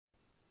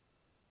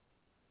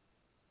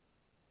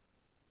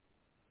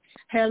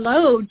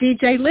Hello,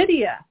 DJ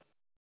Lydia.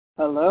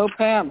 Hello,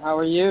 Pam. How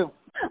are you?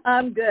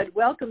 I'm good.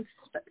 Welcome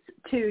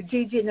to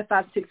Gigi and the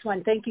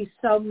 561. Thank you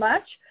so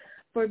much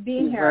for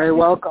being here. You're very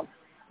welcome.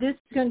 This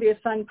is going to be a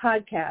fun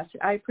podcast.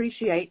 I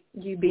appreciate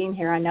you being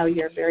here. I know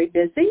you're very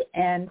busy,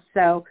 and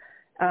so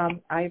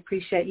I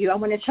appreciate you. I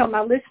want to tell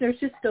my listeners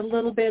just a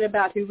little bit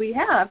about who we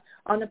have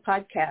on the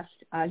podcast,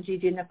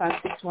 Gigi and the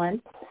 561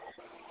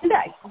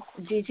 today.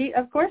 Gigi,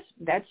 of course,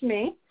 that's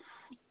me.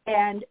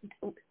 And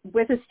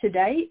with us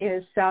today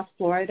is South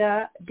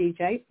Florida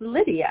DJ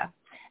Lydia.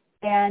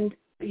 And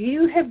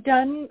you have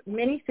done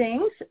many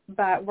things,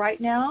 but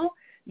right now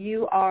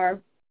you are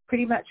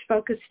pretty much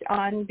focused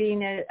on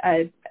being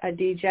a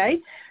DJ.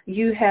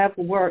 You have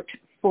worked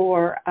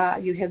for,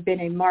 you have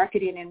been a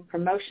marketing and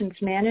promotions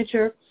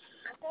manager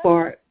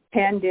for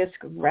Pandisc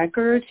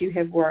Records. You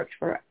have worked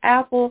for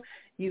Apple.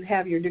 You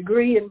have your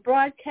degree in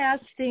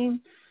broadcasting.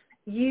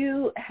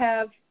 You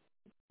have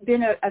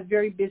been a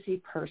very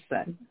busy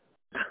person.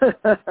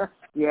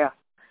 Yeah,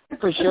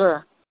 for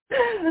sure.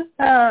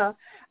 I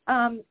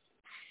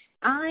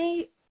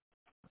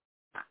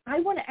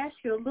want to ask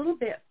you a little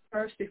bit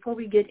first before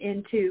we get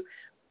into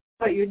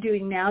what you're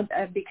doing now,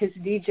 because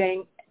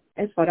DJing,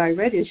 as what I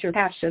read, is your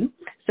passion.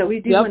 So we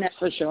do want to.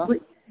 For sure.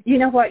 You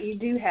know what? You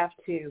do have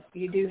to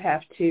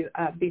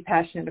be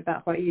passionate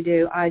about what you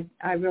do. I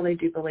really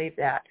do believe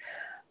that.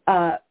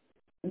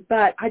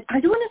 But I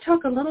do want to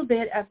talk a little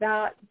bit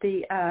about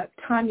the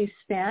time you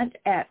spent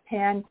at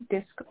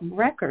Pandisc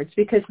Records,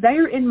 because they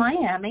are in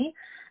Miami.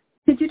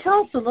 Could you tell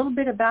us a little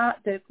bit about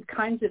the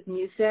kinds of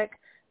music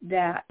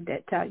that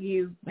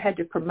you had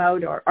to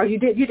promote, or you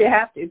didn't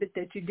have to, but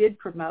that you did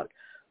promote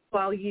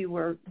while you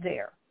were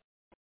there?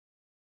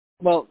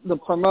 Well, the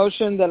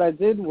promotion that I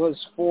did was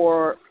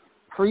for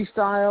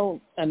freestyle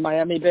and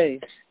Miami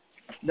bass.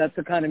 That's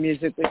the kind of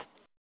music that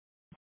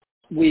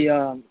we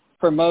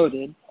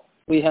promoted.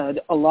 We had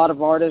a lot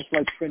of artists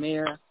like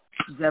Trinier,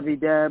 Debbie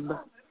Deb,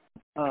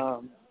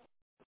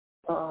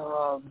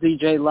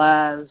 DJ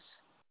Laz,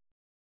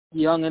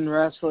 Young and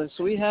Restless.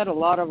 We had a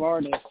lot of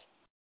artists,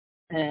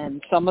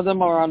 and some of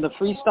them are on the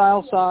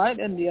freestyle side,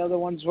 and the other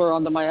ones were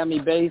on the Miami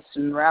bass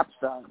and rap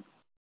side.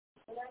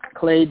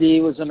 Clay D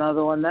was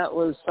another one. That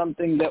was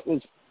something that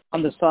was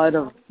on the side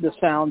of the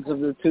sounds of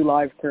the Two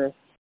Live Crew.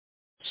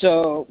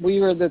 So we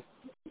were the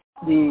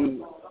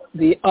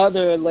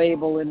other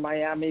label in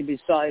Miami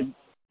besides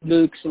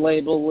Luke's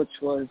label, which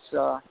was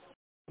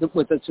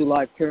with the Two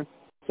Live Crew.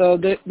 So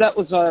that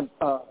was our.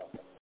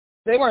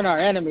 They weren't our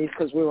enemies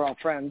because we were all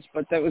friends,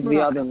 but that was the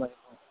other label,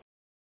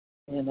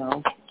 you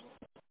know.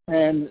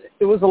 And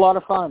it was a lot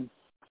of fun.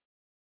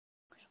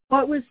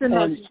 What was the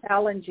most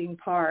challenging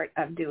part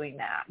of doing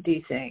that, do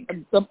you think?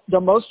 The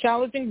most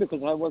challenging,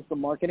 because I was the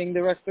marketing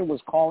director,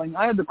 was calling.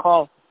 I had to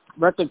call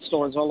record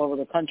stores all over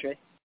the country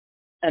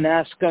and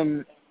ask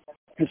them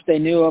if they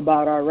knew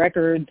about our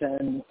records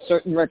and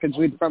certain records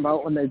we'd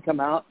promote when they'd come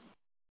out.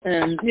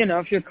 And, you know,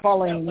 if you're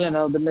calling, you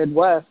know, the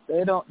Midwest,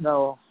 they don't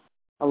know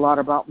a lot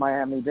about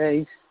Miami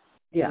bass,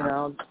 you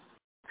know.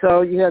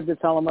 So you had to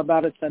tell them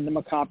about it, send them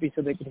a copy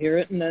so they could hear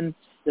it, and then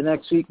the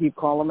next week you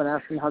call them and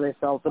ask them how they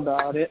felt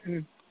about it.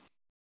 And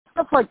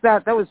stuff like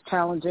that. That was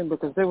challenging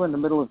because they were in the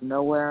middle of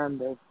nowhere, and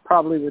they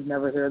probably would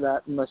never hear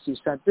that unless you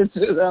sent it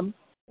to them.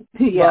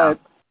 Yeah. But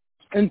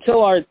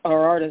until our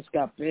artists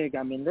got big,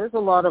 I mean, there's a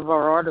lot of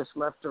our artists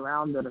left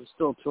around that are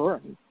still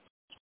touring.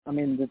 I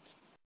mean,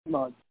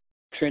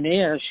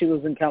 Trinier, she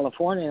was in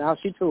California. Now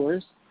she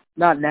tours.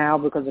 Not now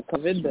because of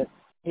COVID, but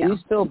she's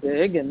still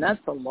big, and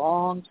that's a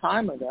long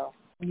time ago.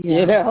 Yeah.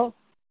 You know?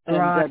 And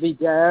Right. Debbie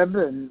Deb,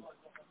 and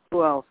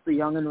who else? The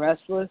Young and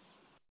Restless,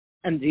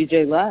 and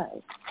DJ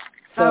Laz.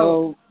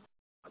 So,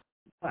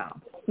 wow.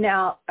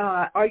 Now,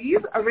 are you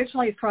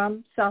originally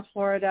from South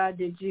Florida?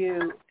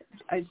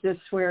 Is this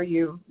where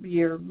your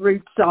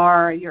roots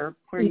are?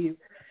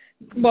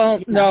 Well,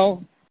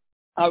 no.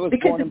 I was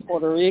born in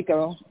Puerto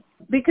Rico.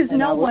 Because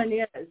no one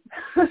is.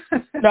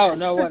 No,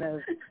 no one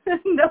is.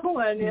 No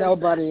one is.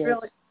 Nobody is.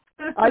 Really.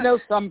 I know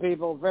some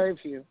people, very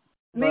few.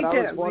 Me but too.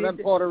 I was born in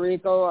Puerto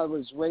Rico. I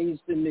was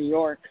raised in New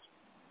York.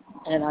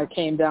 And I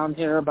came down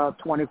here about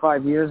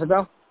 25 years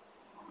ago.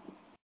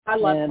 I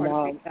love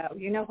Puerto Rico.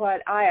 You know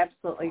what? I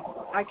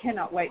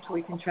cannot wait till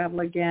we can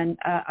travel again.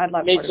 I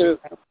love Puerto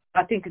Rico.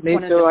 I think it's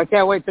one of the... I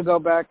can't wait to go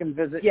back and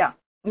visit. Yeah,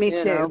 me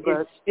too.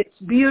 Know, it's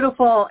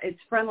beautiful. It's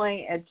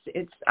friendly.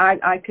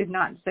 I could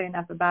not say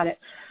enough about it.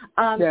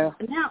 Now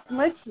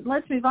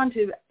let's move on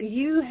to,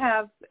 you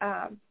have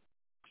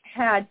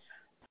had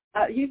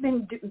you've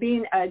been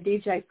being a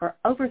DJ for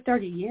over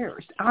 30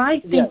 years.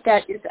 I think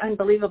that is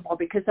unbelievable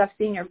because I've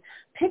seen your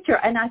picture,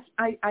 and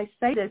I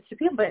say this to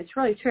people, but it's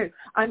really true.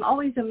 I'm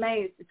always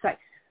amazed. It's like,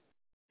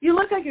 you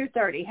look like you're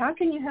 30. How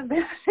can you have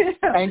been?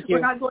 Thank you.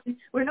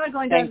 We're not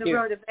going down the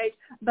road of age,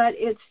 but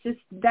it's just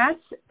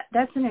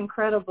that's an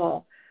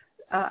incredible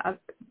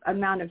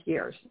amount of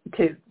years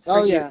too.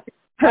 Oh yeah.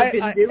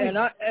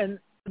 And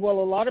a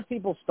lot of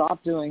people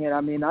stopped doing it.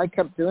 I mean, I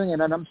kept doing it,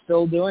 and I'm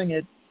still doing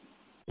it.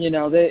 You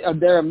know,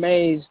 they're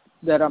amazed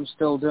that I'm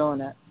still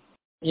doing it.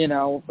 You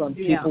know, when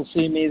people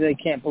see me, they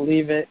can't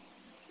believe it.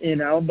 you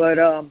know, but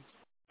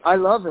I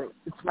love it.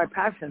 It's my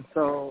passion.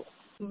 So,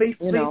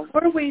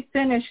 before we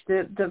finish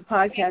the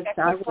podcast,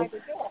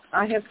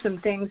 I have some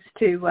things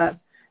to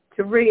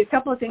read, a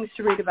couple of things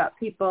to read about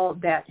people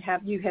that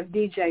you have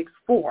DJ'd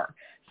for.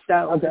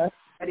 So, okay.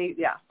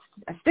 Yeah,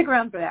 stick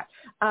around for that.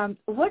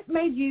 What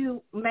made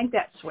you make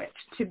that switch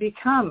to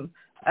become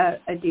a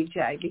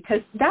DJ?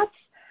 Because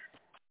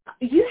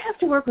you have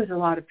to work with a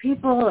lot of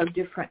people of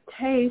different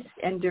tastes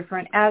and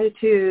different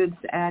attitudes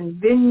and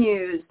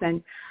venues,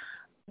 and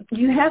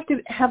you have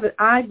to have,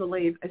 I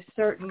believe, a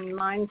certain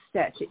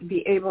mindset to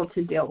be able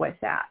to deal with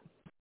that.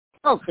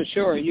 Oh, for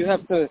sure. You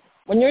have to,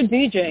 when you're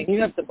DJing, you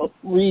have to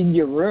read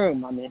your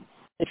room. I mean,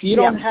 if you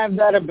don't have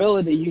that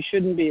ability, you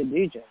shouldn't be a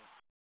DJ,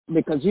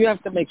 because you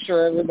have to make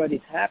sure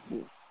everybody's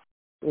happy,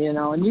 you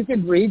know, and you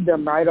could read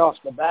them right off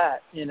the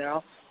bat, you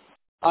know.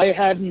 I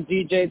hadn't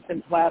DJ'd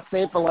since last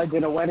April. I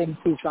did a wedding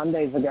 2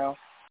 Sundays ago.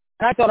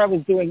 And I thought I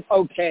was doing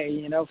okay,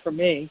 you know, for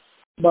me.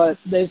 But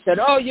they said,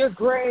 oh, you're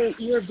great.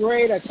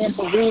 I can't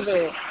believe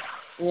it.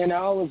 You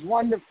know, it was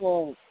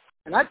wonderful.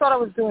 And I thought I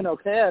was doing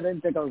okay. I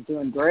didn't think I was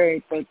doing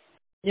great. But,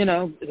 you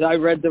know, as I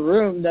read the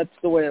room, that's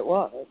the way it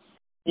was.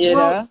 You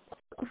know?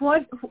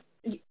 What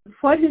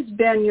has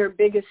been your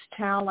biggest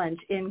challenge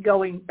in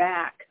going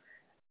back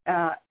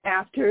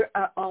after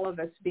all of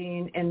us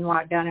being in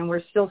lockdown, and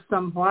we're still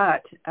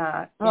somewhat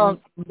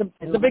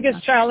the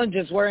biggest challenge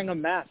is wearing a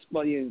mask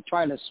while you're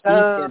trying to speak,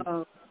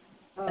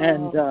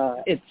 and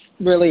it's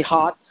really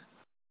hot,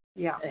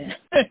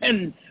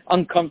 and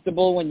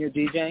uncomfortable when you're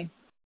DJing.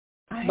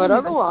 But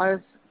otherwise,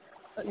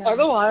 you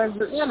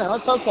know,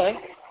 it's okay.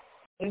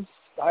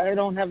 I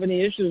don't have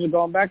any issues with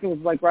going back. It was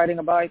like riding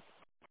a bike.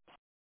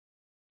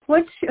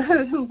 What's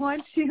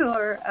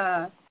your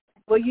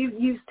well,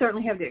 you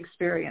certainly have the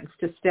experience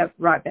to step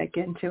right back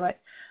into it.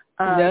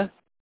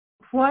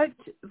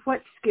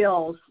 What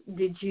skills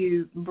did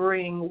you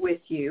bring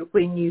with you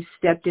when you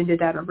stepped into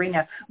that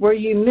arena? Were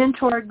you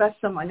mentored by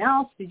someone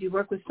else? Did you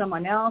work with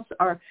someone else,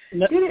 or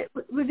did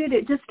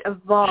it just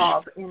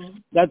evolve?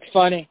 That's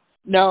funny.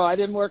 No, I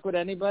didn't work with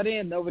anybody,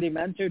 and nobody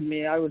mentored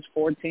me. I was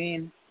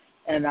 14,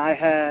 and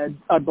I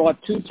bought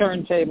 2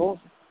 turntables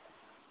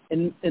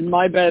in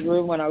my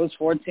bedroom when I was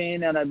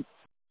 14,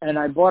 and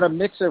I bought a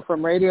mixer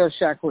from Radio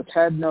Shack which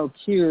had no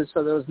cues,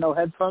 so there was no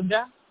headphone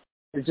jack.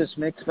 It just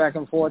mixed back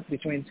and forth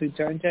between 2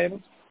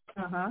 turntables.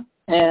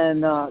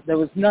 And there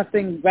was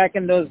nothing back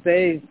in those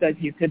days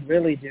that you could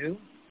really do.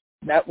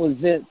 That was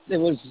it. It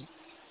was,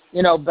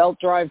 you know, belt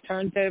drive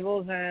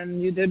turntables,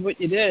 and you did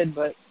what you did.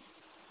 But,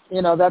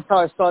 you know, that's how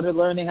I started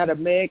learning how to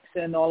mix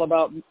and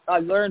I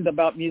learned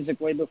about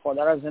music way before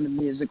that. I was into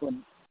music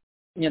when,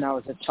 you know, I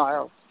was a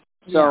child.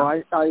 So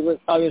I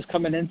was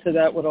coming into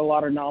that with a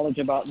lot of knowledge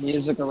about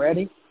music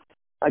already.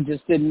 I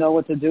just didn't know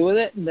what to do with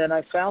it, and then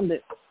I found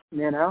it,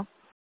 you know.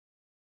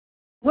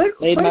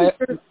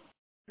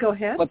 Go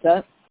ahead. What's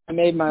that? I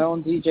made my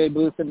own DJ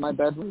booth in my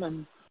bedroom,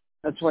 and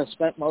that's where I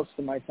spent most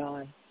of my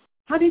time.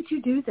 How did you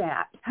do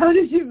that? How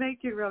did you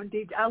make your own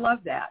DJ? I love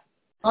that.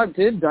 I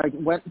did. I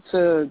went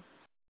to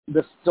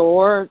the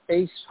store,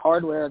 Ace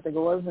Hardware, I think it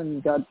was,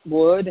 and got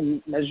wood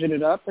and measured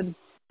it up and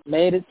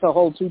made it to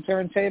hold 2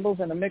 turntables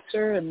and a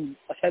mixer and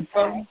a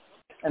headphone,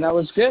 and I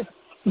was good.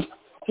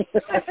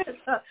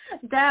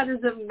 That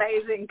is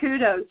amazing.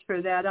 Kudos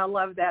for that. I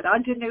love that.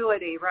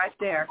 Ingenuity right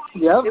there.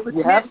 Yep, it was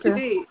meant to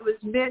be. It was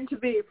meant to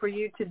be for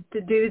you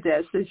to do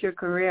this as your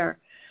career.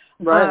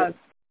 Right.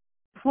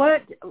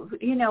 What,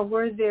 you know,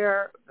 were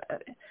there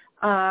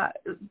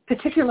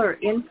particular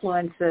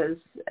influences?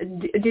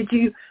 Did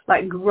you,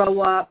 like,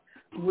 grow up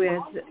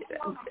with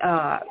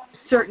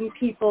certain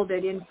people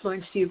that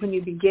influenced you when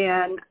you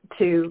began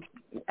to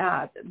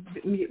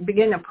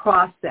begin a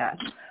process?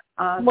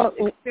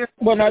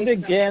 When I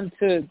began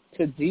to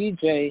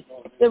DJ,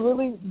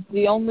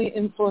 the only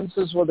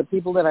influences were the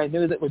people that I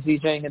knew that were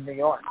DJing in New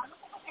York.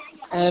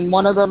 And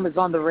one of them is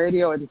on the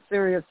radio in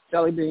Sirius,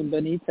 Jelly Bean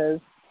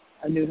Benitez.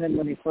 I knew him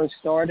when he first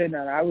started,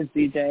 and I was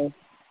DJing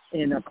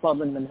in a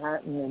club in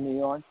Manhattan in New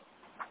York.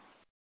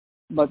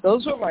 But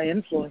those were my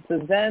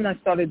influences. Then I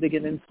started to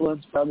get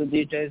influenced by the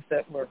DJs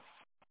that were,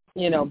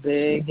 you know,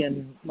 big.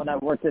 And when I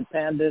worked at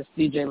Pandas,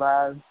 DJ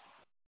Laz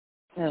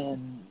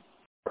and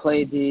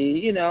Clay D,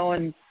 you know,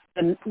 and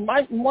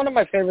one of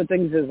my favorite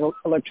things is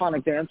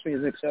electronic dance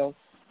music. So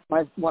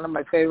one of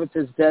my favorites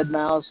is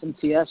Deadmau5 and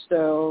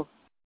Tiesto,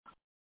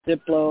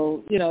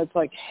 Diplo. You know, it's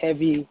like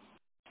heavy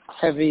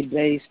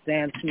bass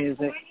dance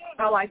music.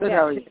 I like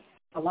that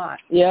a lot.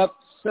 Yep.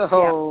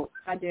 So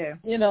yeah, I do.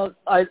 You know,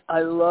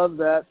 I love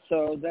that.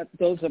 So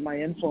those are my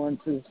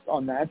influences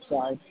on that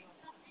side,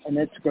 and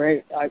it's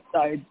great.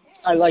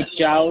 I like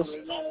Jaws,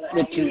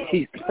 which is,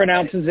 he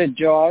pronounces it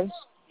Jaws,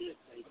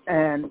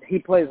 and he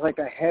plays like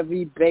a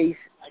heavy bass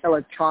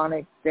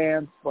electronic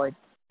dance, like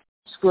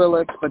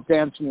Skrillex, but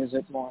dance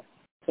music more.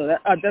 So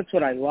that's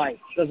what I like.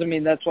 Doesn't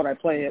mean that's what I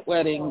play at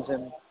weddings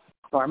and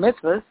bar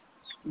mitzvahs,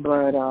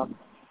 but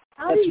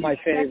that's my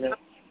favorite.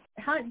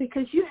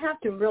 Because you have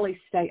to really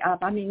stay up.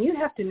 I mean, you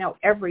have to know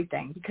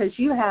everything because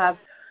you have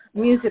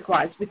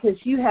music-wise, because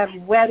you have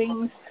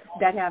weddings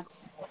that have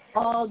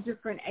all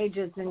different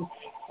ages and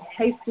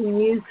taste in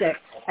music,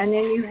 and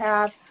then you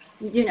have,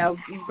 you know,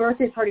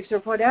 birthday parties or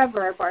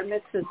whatever, bar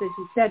mitzvahs, as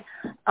you said.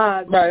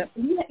 Right.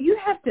 You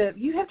have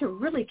to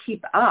really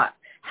keep up.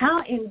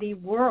 How in the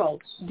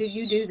world do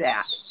you do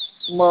that?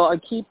 Well, I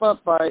keep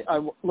up by,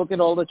 I look at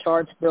all the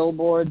charts,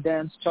 Billboard,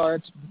 dance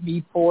charts,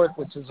 Beatport,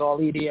 which is all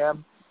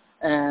EDM,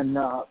 and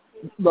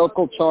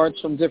local charts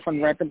from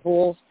different record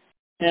pools.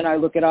 And I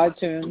look at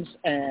iTunes,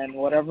 and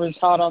whatever's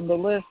hot on the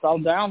list, I'll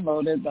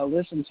download it. I'll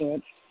listen to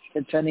it.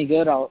 If it's any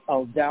good, I'll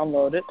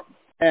download it.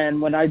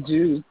 And when I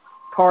do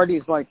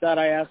parties like that,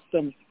 I ask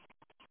them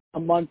a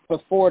month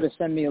before to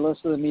send me a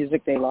list of the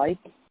music they like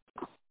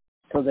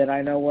so that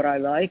I know what I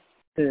like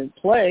to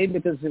play,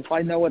 because if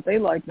I know what they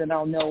like, then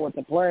I'll know what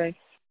to play.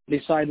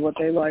 Beside what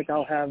they like,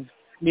 I'll have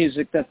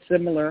music that's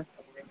similar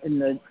and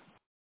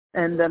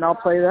then I'll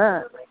play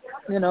that.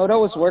 You know, it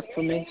always worked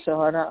for me,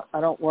 so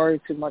I don't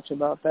worry too much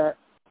about that.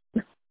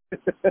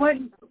 What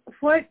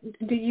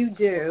do you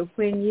do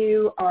when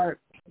you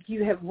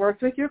have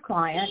worked with your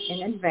client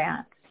in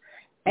advance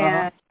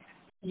and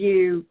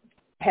you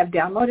have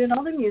downloaded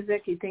all the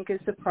music you think is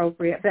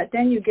appropriate, but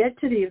then you get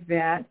to the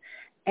event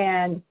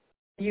and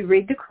you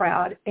read the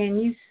crowd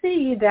and you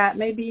see that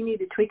maybe you need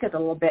to tweak it a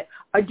little bit?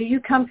 Or do you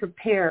come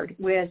prepared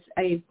with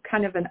a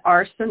kind of an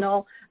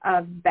arsenal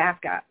of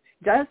backup?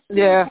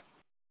 Yeah,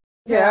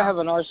 I have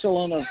an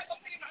arsenal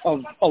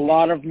of a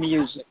lot of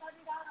music.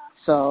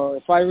 So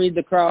if I read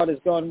the crowd is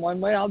going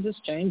one way, I'll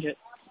just change it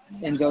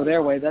and go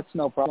their way. That's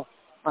no problem.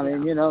 I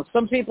mean, you know,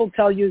 some people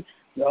tell you,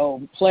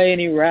 "Oh, play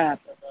any rap,"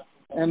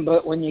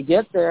 but when you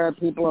get there,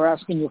 people are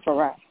asking you for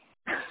rap.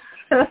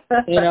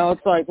 You know,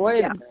 it's like,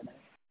 wait a minute.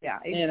 Yeah,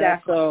 exactly. You know,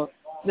 so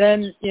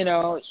then, you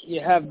know,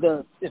 you have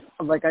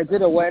like I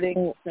did a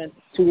wedding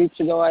 2 weeks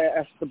ago. I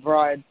asked the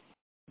bride,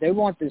 they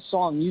want this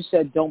song. You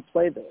said don't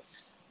play this.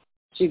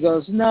 She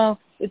goes, no,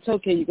 it's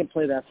okay. You can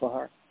play that for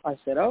her. I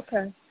said,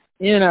 okay.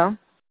 You know.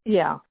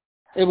 Yeah.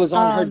 It was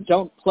on her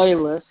don't play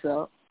list,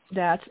 so.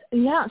 That's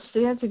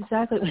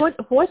exactly.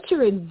 What's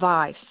your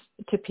advice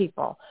to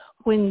people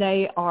when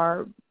they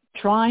are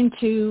trying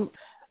to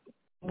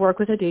work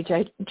with a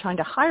DJ, trying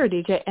to hire a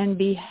DJ and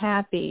be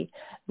happy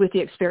with the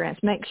experience?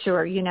 Make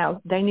sure, you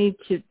know, they need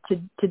to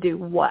do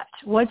what?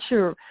 What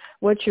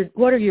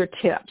are your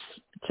tips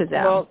to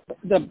them? Well,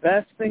 the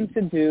best thing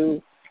to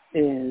do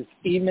is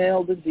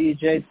email the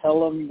DJ, tell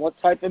them what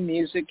type of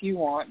music you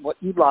want, what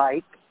you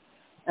like,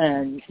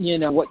 and, you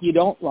know, what you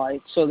don't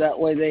like, so that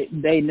way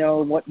they know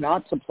what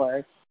not to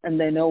play, and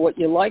they know what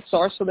your likes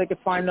are, so they can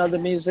find other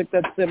music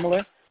that's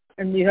similar,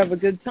 and you have a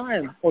good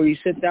time. Or you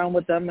sit down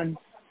with them and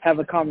have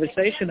a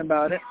conversation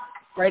about it.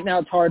 Right now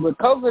it's hard with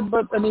COVID,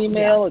 but an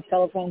email, a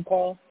telephone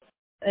call,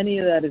 any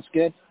of that is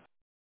good.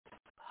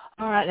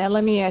 All right, now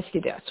let me ask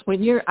you this.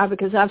 When you're,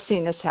 because I've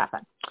seen this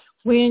happen,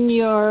 when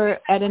you're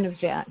at an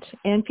event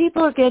and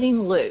people are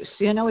getting loose,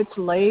 you know, it's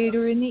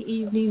later in the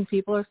evening,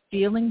 people are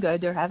feeling good,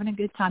 they're having a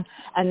good time,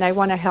 and they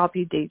want to help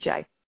you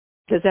DJ.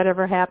 Does that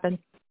ever happen?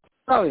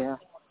 Oh, yeah.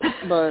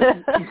 But,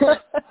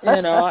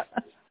 you know,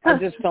 I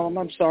just tell them,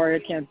 I'm sorry,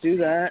 I can't do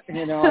that.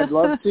 You know, I'd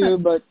love to,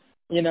 but,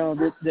 you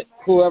know,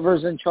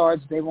 whoever's in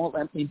charge, they won't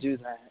let me do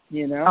that,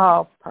 you know?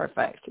 Oh,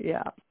 perfect,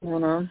 yeah. You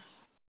know?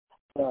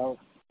 So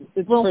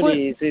it's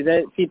pretty easy.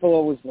 People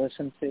always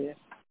listen to you.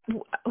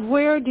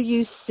 Where do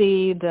you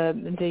see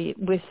the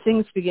with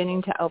things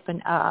beginning to open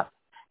up,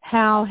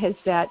 how has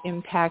that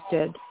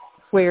impacted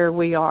where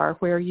you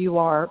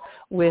are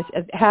with,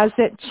 has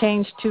it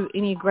changed to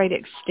any great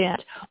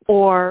extent,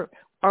 or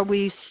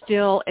is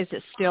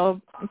it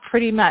still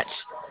pretty much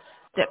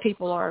that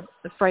people are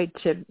afraid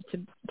to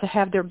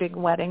have their big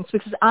weddings?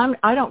 Because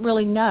I don't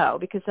really know,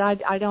 because I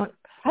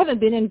haven't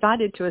been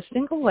invited to a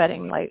single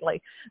wedding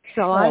lately,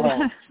 so I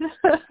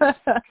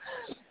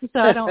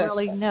don't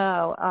really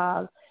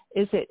know.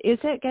 Is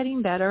it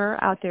getting better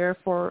out there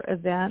for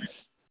events?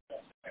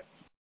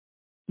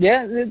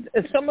 Yeah,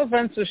 some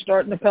events are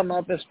starting to come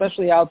up,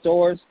 especially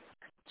outdoors.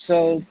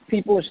 So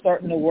people are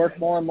starting to work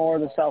more and more,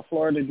 the South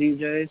Florida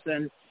DJs.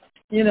 And,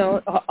 you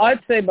know, I'd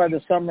say by the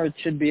summer it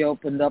should be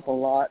opened up a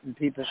lot and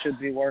people should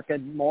be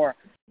working more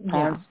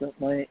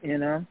constantly, you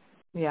know.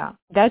 Yeah,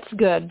 that's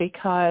good,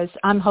 because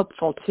I'm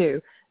hopeful,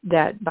 too,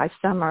 that by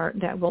summer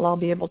that we'll all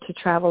be able to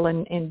travel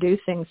and do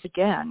things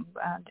again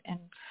and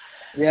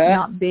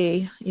not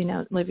be, you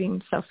know,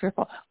 living so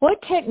fearful.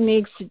 What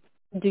techniques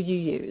do you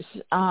use,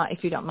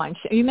 if you don't mind?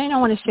 You may not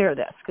want to share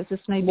this, because this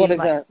may be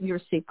like your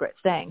secret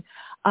thing.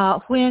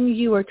 When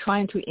you are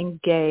trying to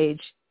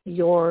engage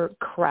your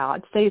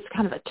crowd, say it's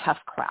kind of a tough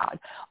crowd,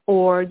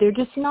 or they're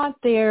just not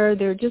there,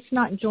 they're just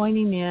not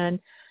joining in,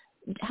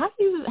 how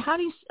do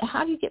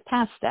you get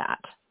past that?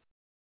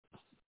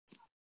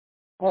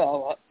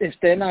 Well, if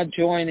they're not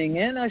joining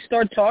in, I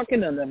start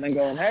talking to them and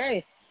going,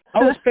 hey, I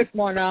always pick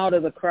one out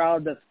of the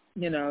crowd that's,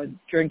 you know,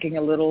 drinking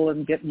a little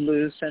and getting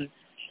loose, and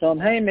tell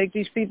them, hey, make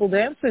these people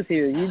dance with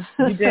you.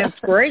 You dance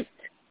great.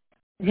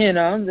 You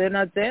know, they're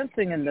not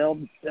dancing, and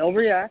they'll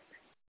react,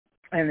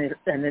 and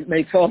it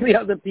makes all the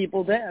other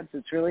people dance.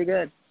 It's really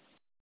good.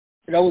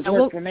 It always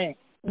worked for me.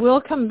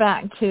 We'll come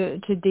back to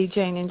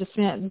DJing in just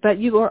a minute, but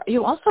you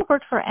also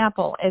worked for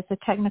Apple as a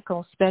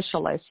technical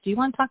specialist. Do you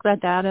want to talk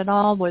about that at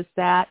all? Was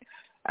that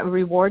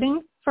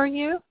rewarding for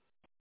you?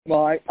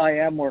 Well, I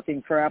am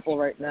working for Apple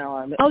right now.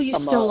 I'm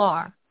still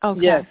are?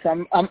 Okay. Yes,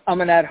 I'm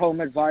an at-home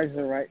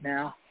advisor right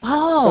now.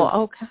 Oh,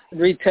 okay.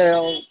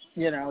 Retail,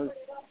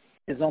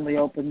 is only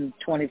open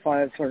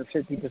 25 or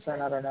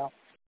 50%. I don't know.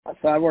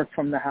 So I work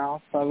from the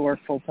house. I work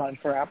full-time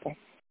for Apple.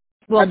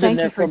 Well, I've been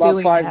there for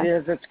about 5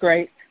 years. It's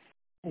great.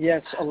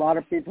 Yes, a lot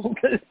of people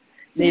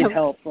need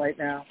help right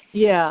now.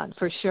 Yeah,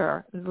 for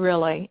sure,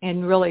 really,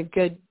 and really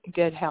good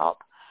help.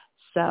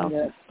 So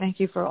yes. Thank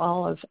you for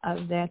all of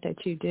that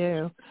you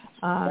do.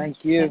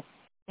 Thank you.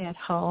 At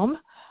home.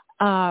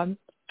 How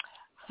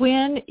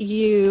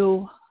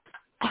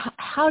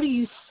do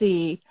you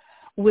see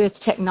with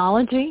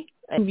technology,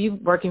 and you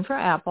working for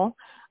Apple,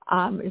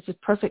 it's a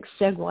perfect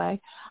segue,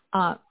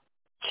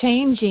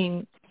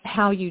 changing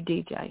how you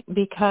DJ?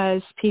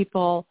 Because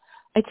people,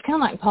 it's kind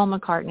of like Paul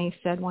McCartney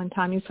said one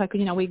time. He's like,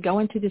 we go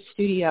into the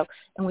studio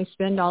and we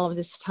spend all of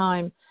this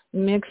time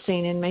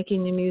mixing and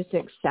making the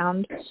music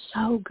sound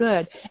so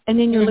good. And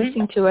then you're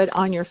listening to it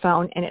on your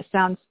phone and it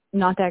sounds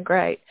not that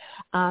great.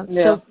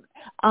 So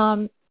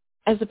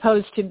as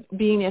opposed to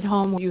being at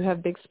home where you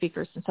have big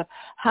speakers and stuff,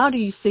 how do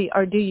you see,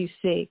 or do you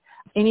see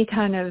any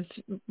kind of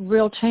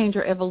real change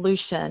or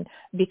evolution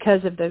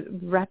because of the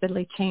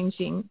rapidly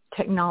changing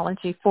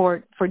technology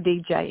for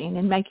DJing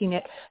and making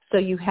it so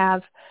you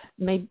have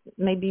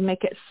maybe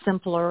make it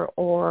simpler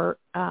or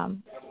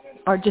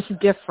just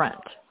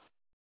different?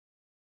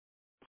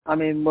 I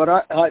mean, what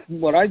I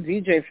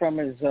DJ from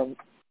is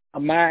a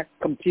Mac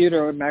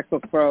computer, a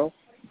MacBook Pro,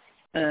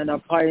 and a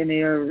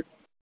Pioneer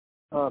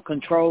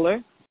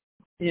controller.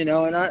 And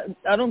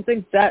I don't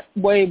think that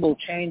way will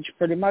change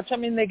pretty much. I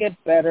mean, they get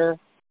better,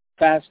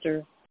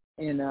 faster,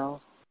 and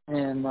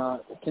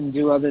can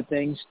do other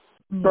things.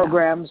 Yeah.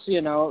 Programs,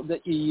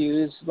 that you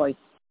use, like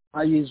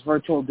I use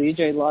Virtual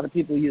DJ. A lot of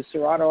people use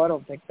Serato. I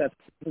don't think that's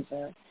it's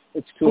too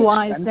expensive.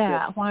 Why is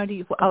that? Why do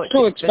you? Oh, it's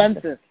too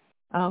expensive.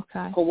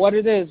 Okay. For what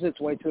it is, it's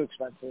way too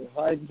expensive.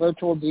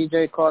 Virtual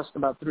DJ costs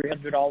about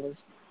 $300,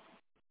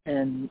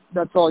 and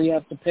that's all you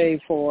have to pay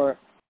for,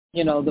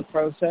 the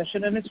pro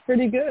session, and it's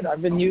pretty good.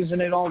 I've been using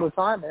it all the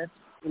time.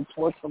 It's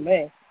worked for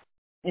me,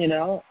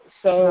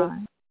 So,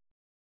 right.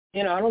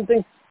 I don't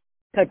think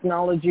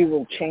technology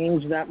will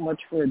change that much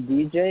for a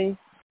DJ.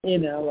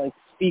 Like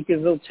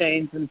speakers will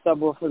change and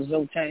subwoofers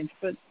will change,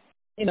 but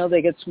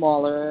they get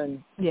smaller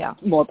and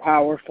more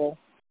powerful.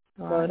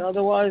 Right. But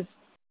otherwise,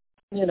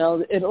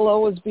 it'll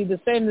always be the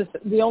same.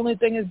 The only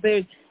thing is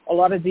a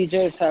lot of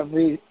DJs have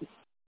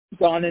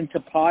gone into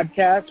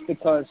podcasts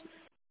because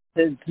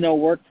there's no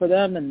work for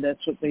them, and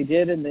that's what they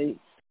did, and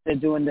they're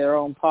doing their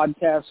own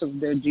podcasts of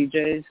their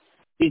DJing,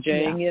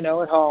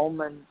 at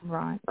home, and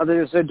right.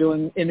 Others are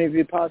doing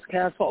interview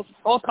podcasts.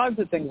 All kinds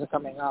of things are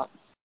coming up.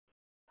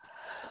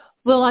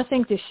 Well, I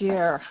think this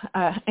year,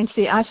 and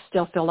see, I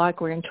still feel like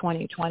we're in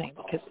 2020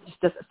 because it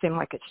just doesn't seem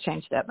like it's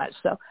changed that much.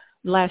 So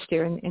last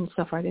year and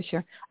so far this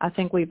year, I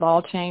think we've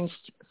all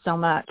changed so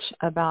much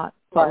about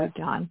what we've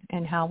done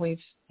and how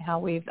we've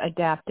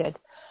adapted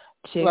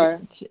to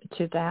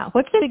that.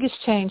 What's the biggest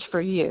change for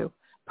you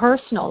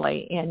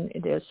personally in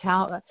this?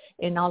 How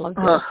in all of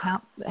this?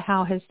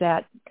 How has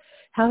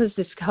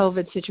this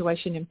COVID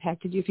situation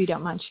impacted you? If you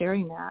don't mind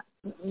sharing that.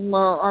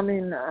 Well, I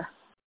mean,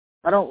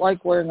 I don't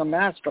like wearing a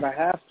mask, but I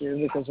have to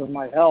because of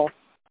my health.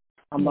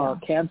 I'm a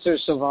cancer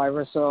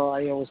survivor, so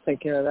I always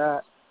take care of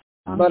that.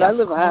 But I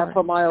live half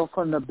a mile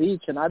from the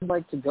beach, and I'd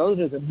like to go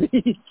to the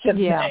beach and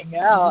hang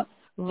out.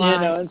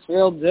 Right. It's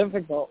real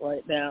difficult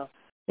right now.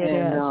 It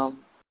is.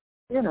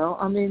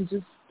 I mean,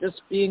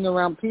 just being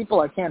around people.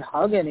 I can't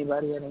hug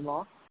anybody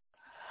anymore.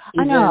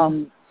 I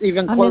know.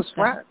 Even close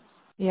friends.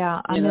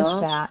 Yeah, I miss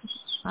that.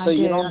 So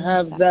you don't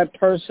have that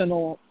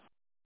personal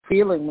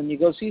feeling when you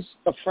go see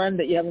a friend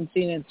that you haven't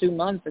seen in 2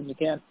 months and you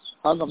can't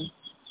hug them.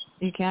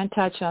 You can't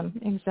touch them.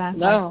 Exactly.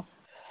 No.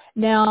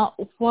 Now,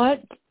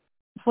 what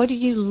do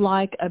you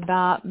like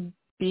about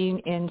being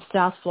in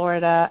South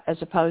Florida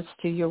as opposed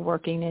to you're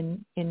working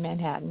in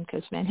Manhattan?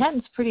 Because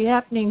Manhattan's pretty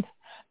happening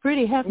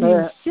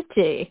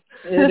city.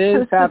 It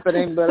is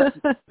happening, but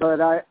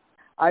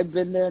I've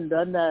been there and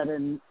done that,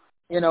 and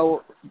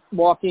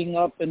walking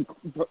up and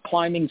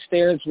climbing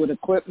stairs with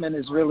equipment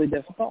is really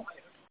difficult.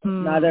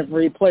 Not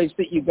every place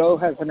that you go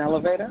has an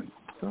elevator.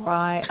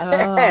 Right.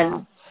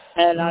 Oh.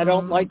 and I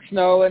don't like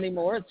snow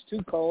anymore. It's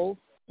too cold.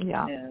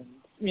 Yeah. And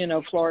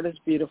Florida's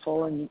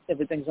beautiful, and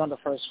everything's on the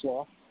first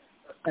floor.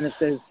 And if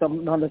there's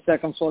something on the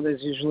second floor,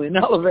 there's usually an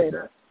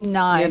elevator.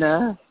 Nice.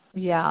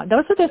 Yeah,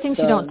 those are the things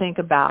you don't think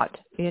about.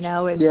 It's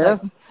like,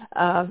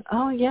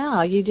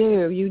 you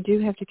do. You do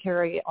have to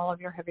carry all of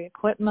your heavy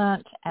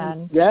equipment,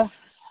 and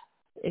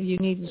you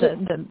need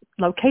the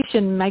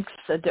location makes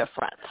a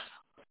difference.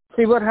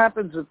 See, what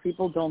happens is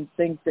people don't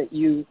think that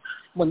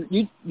when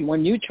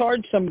you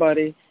charge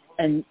somebody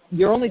and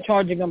you're only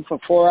charging them for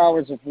 4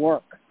 hours of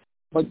work,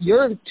 but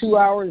you're 2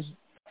 hours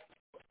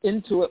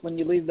into it when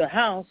you leave the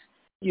house.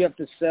 You have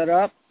to set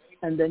up,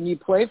 and then you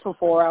play for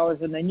 4 hours,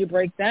 and then you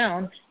break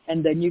down,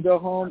 and then you go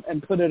home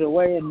and put it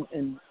away,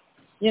 and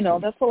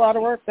that's a lot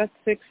of work. That's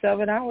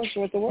 6-7 hours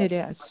worth of work. It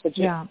is. But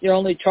yeah. You're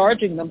only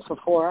charging them for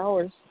 4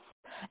 hours.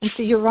 And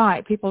so you're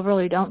right. People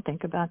really don't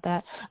think about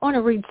that. I want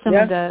to read some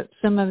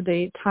of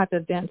the type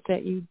of events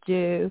that you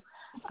do,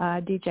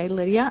 DJ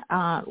Lydia.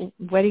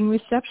 Wedding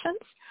receptions,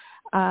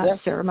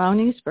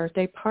 ceremonies,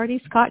 birthday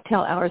parties,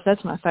 cocktail hours.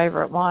 That's my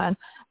favorite one.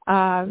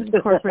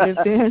 Corporate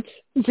events,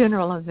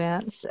 general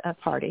events,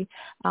 party,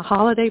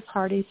 holiday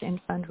parties, and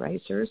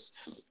fundraisers.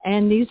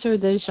 And these are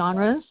the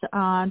genres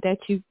that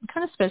you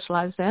kind of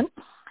specialize in.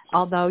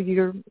 Although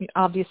you've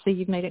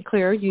made it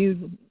clear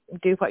you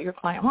do what your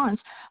client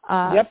wants.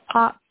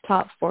 Pop,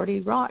 top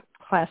 40 rock,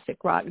 classic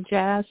rock,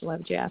 jazz,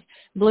 love jazz,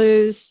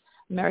 blues,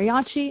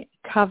 mariachi,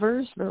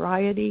 covers,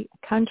 variety,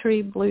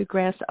 country,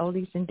 bluegrass,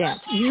 oldies, and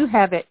dance. You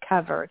have it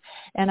covered.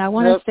 And I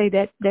want to say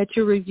that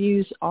your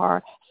reviews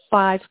are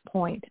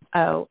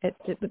 5.0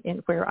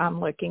 in where I'm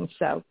looking.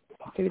 So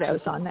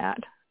kudos on that.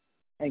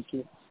 Thank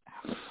you.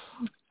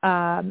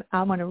 I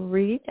want to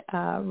read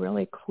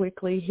really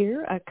quickly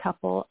here a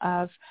couple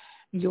of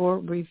your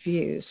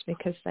reviews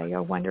because they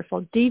are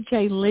wonderful.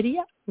 DJ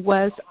Lydia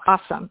was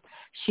awesome.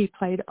 She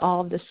played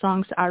all of the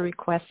songs I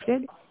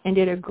requested and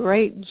did a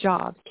great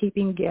job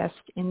keeping guests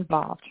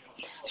involved.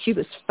 She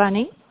was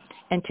funny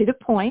and to the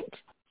point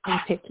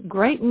and picked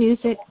great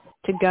music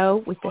to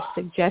go with the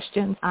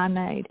suggestions I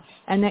made.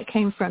 And that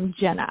came from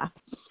Jenna.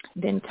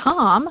 Then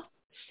Tom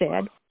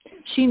said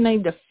she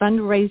made the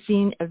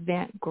fundraising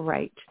event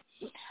great.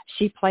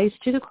 She plays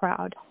to the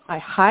crowd. I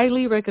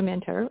highly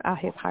recommend her. I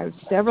have hired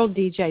several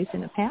DJs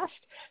in the past.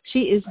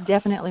 She is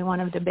definitely one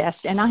of the best.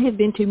 And I have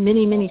been to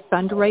many, many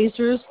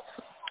fundraisers,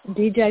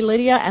 DJ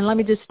Lydia, and let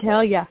me just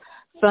tell you,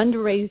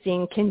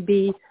 fundraising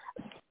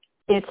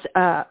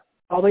it's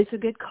always a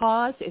good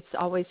cause. It's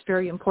always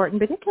very important,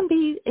 but it can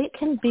be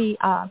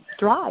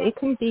dry. It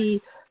can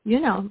be,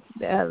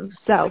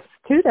 so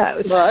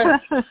kudos. Right.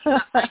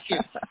 Thank you.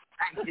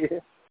 Thank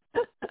you.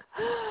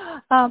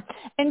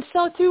 And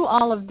so through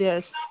all of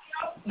this,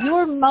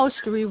 your most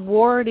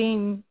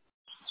rewarding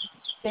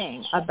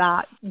thing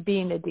about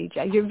being a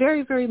DJ, your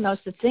very, very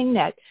most, the thing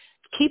that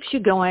keeps you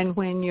going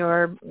when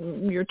you're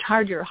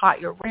tired, you're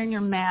hot, you're wearing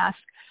your mask,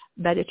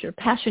 but it's your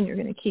passion, you're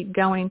going to keep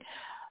going.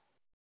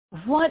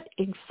 What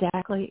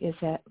exactly is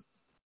it?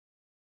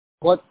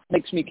 What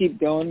makes me keep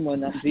going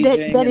when I'm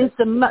DJing? That is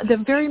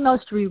the very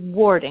most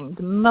rewarding,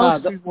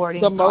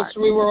 rewarding The part. most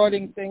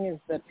rewarding thing is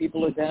that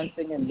people are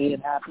dancing and being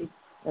happy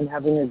and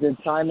having a good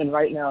time, and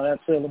right now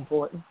that's real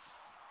important.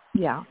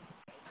 Yeah,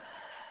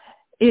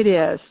 it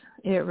is.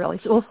 It really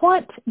is. Well,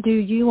 what do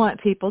you want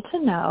people to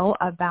know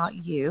about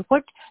you?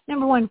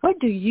 Number one, what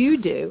do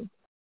you do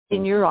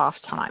in your off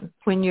time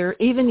when you're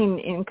even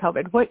in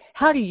COVID?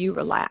 How do you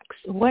relax?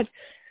 What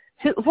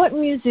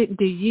music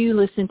do you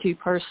listen to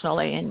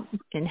personally,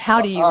 and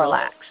how do you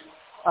relax?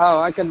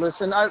 Oh, I can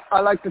listen. I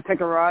like to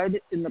take a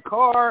ride in the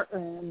car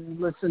and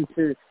listen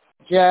to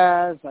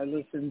jazz. I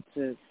listen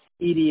to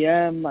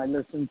EDM. I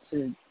listen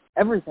to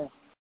everything.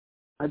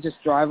 I just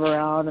drive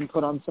around and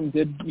put on some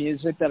good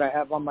music that I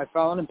have on my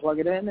phone and plug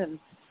it in, and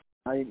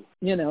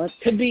it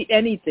could be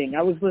anything.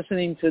 I was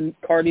listening to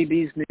Cardi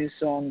B's new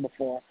song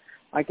before.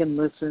 I can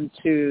listen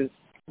to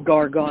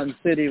Gargon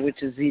City,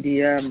 which is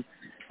EDM.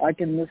 I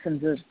can listen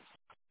to,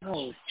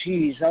 I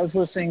was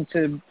listening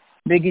to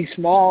Biggie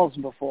Smalls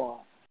before.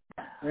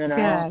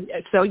 Yeah.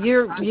 So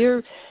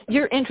your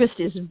interest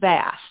is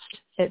vast.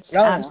 It's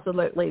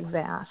absolutely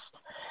vast.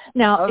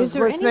 Now, is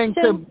there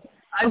anything?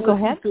 Go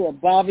ahead. To a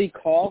Bobby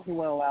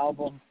Caldwell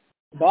album.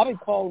 Bobby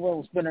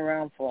Caldwell's been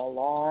around for a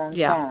long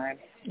time.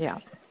 Yeah.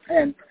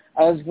 And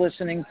I was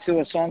listening to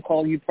a song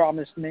called You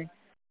Promised Me,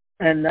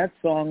 and that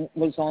song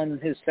was on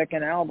his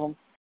second album.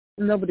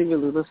 Nobody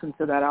really listened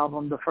to that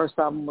album. The first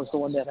album was the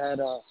one that had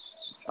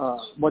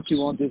What You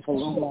Won't Do for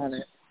Love on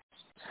it.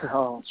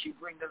 So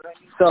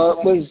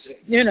it was,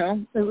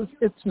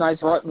 it's nice.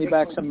 It brought me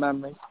back some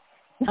memories.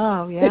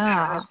 Oh,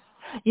 yeah.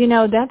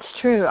 That's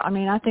true. I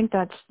mean, I think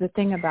that's the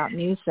thing about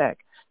music.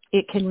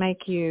 It can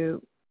make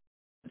you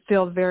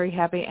feel very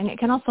happy, and it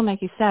can also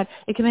make you sad.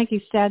 It can make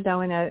you sad,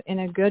 though, in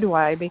a good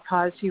way,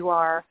 because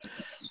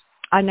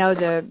I know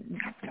the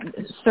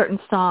certain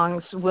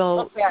songs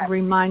will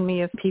remind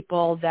me of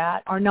people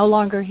that are no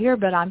longer here,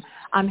 but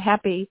I'm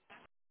happy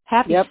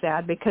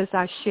sad because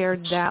I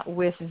shared that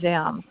with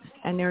them,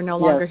 and they're no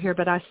longer here,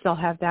 but I still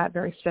have that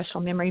very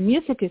special memory.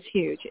 Music is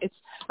huge.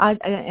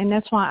 And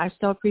that's why I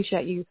still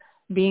appreciate you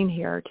being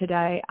here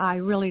today. I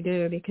really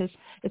do, because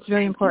it's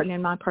very important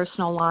in my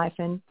personal life,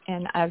 and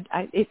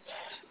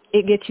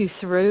it gets you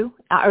through,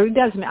 or it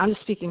does. I'm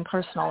just speaking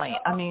personally.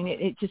 I mean,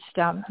 it just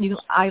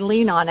I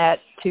lean on it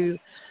to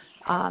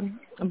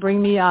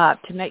bring me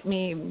up, to make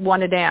me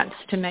want to dance,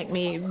 to make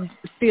me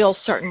feel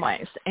certain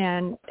ways,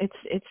 and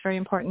it's very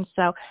important.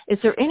 So, is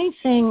there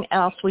anything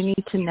else we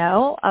need to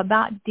know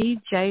about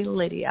DJ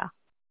Lydia?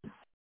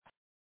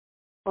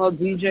 Oh,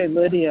 DJ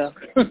Lydia,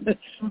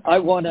 I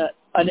won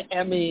an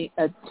Emmy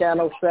at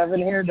Channel 7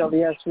 here,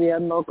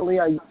 WSVN locally.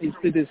 I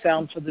used to do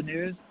sound for the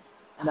news,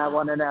 and I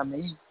won an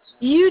Emmy.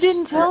 You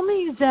didn't tell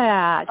me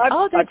that.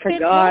 That's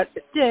forgot.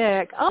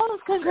 fantastic. Oh,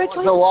 congratulations. It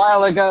was a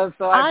while ago,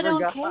 so I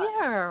don't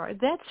care.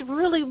 That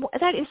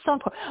is so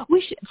important.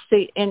 We should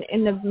see,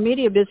 in the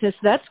media business,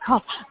 that's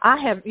called,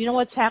 you know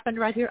what's happened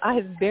right here? I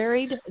have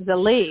buried the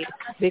lead,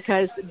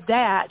 because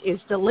that is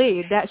the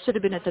lead. That should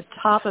have been at the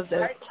top of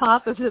the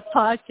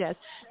podcast.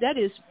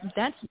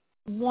 That's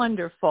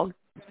wonderful.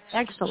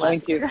 Excellent.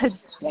 Thank you.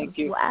 Thank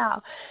you.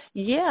 Wow.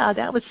 Yeah,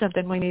 that was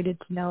something we needed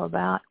to know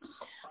about.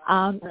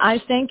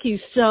 I thank you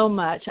so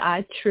much.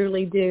 I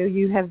truly do.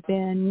 You have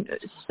been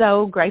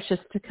so gracious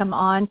to come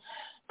on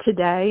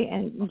today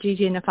and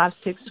Gigi and the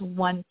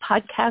 561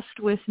 podcast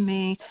with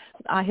me.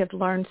 I have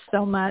learned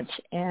so much,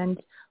 and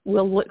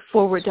we'll look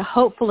forward to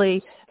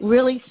hopefully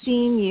really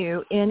seeing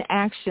you in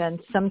action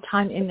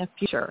sometime in the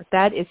future.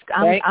 That is,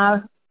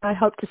 I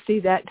hope to see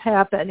that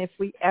happen if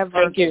we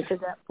ever get to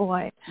that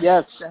point.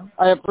 Yes,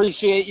 I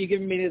appreciate you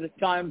giving me the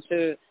time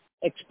to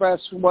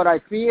express what I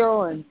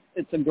feel, and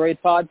it's a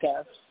great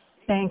podcast.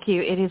 Thank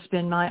you. It has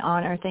been my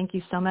honor. Thank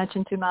you so much.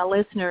 And to my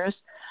listeners,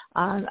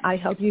 I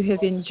hope you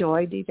have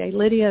enjoyed DJ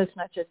Lydia as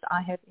much as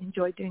I have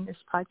enjoyed doing this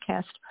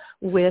podcast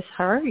with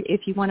her.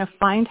 If you want to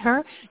find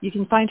her, you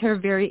can find her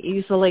very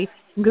easily.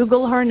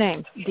 Google her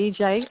name,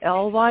 DJ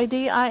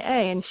Lydia,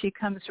 and she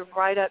comes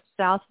right up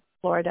South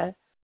Florida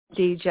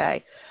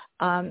DJ.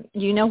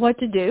 You know what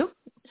to do.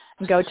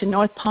 Go to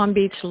North Palm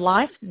Beach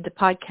Life, the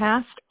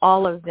podcast,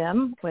 all of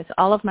them, with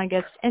all of my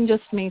guests and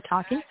just me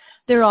talking.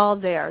 They're all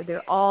there.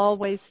 They're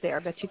always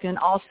there. But you can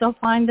also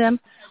find them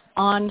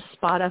on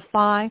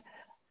Spotify,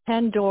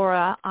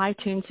 Pandora,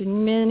 iTunes,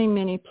 and many,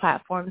 many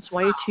platforms,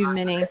 way too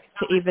many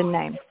to even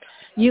name.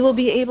 You will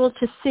be able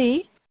to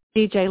see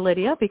DJ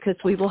Lydia, because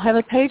we will have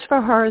a page for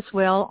her as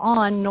well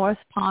on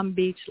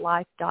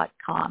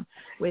northpalmbeachlife.com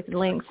with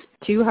links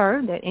to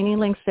her, any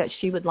links that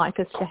she would like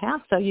us to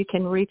have, so you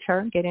can reach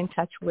her, get in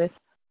touch with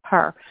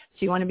her. So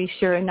you want to be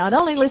sure and not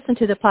only listen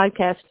to the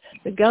podcast,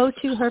 but go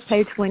to her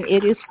page when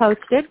it is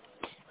posted,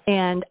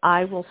 and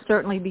I will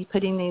certainly be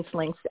putting these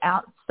links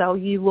out, so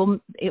it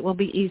will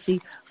be easy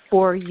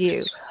for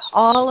you.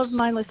 All of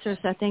my listeners,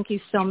 I thank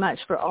you so much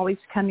for always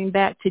coming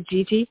back to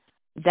Gigi.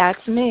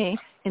 That's me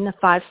in the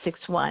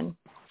 561.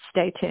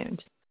 Stay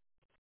tuned.